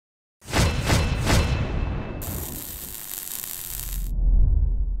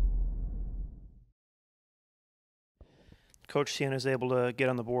Coach Siena is able to get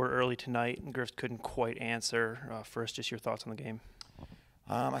on the board early tonight, and Griffs couldn't quite answer. First, just your thoughts on the game.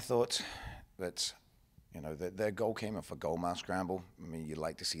 I thought that, their goal came off a goal mouth scramble. I mean, you'd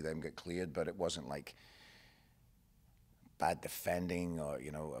like to see them get cleared, but it wasn't like bad defending or,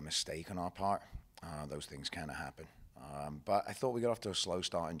 a mistake on our part. Those things kind of happen. But I thought we got off to a slow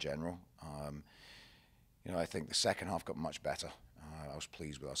start in general. I think the second half got much better. I was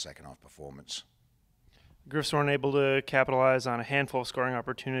pleased with our second half performance. Griffs weren't able to capitalize on a handful of scoring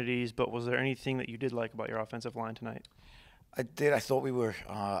opportunities, but was there anything that you did like about your offensive line tonight? I did. I thought we were.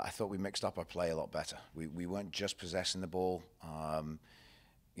 I thought we mixed up our play a lot better. We weren't just possessing the ball, and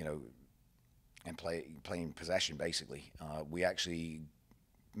playing possession basically. We actually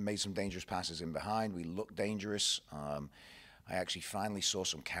made some dangerous passes in behind. We looked dangerous. I actually finally saw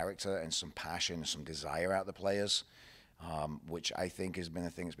some character and some passion and some desire out of the players, which I think has been a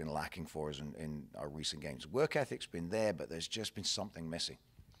thing that's been lacking for us in our recent games. Work ethic's been there, but there's just been something missing.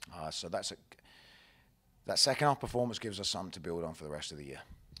 So that second half performance gives us something to build on for the rest of the year.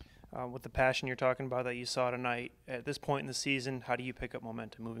 With the passion you're talking about that you saw tonight, at this point in the season, how do you pick up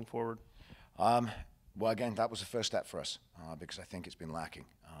momentum moving forward? Well, again, that was the first step for us because I think it's been lacking.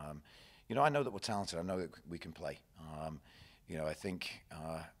 I know that we're talented. I know that we can play. I think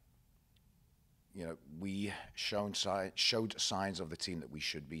we showed signs of the team that we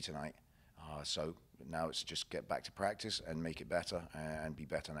should be tonight. So now it's just get back to practice and make it better and be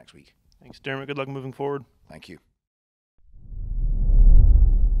better next week. Thanks, Dermot. Good luck moving forward. Thank you.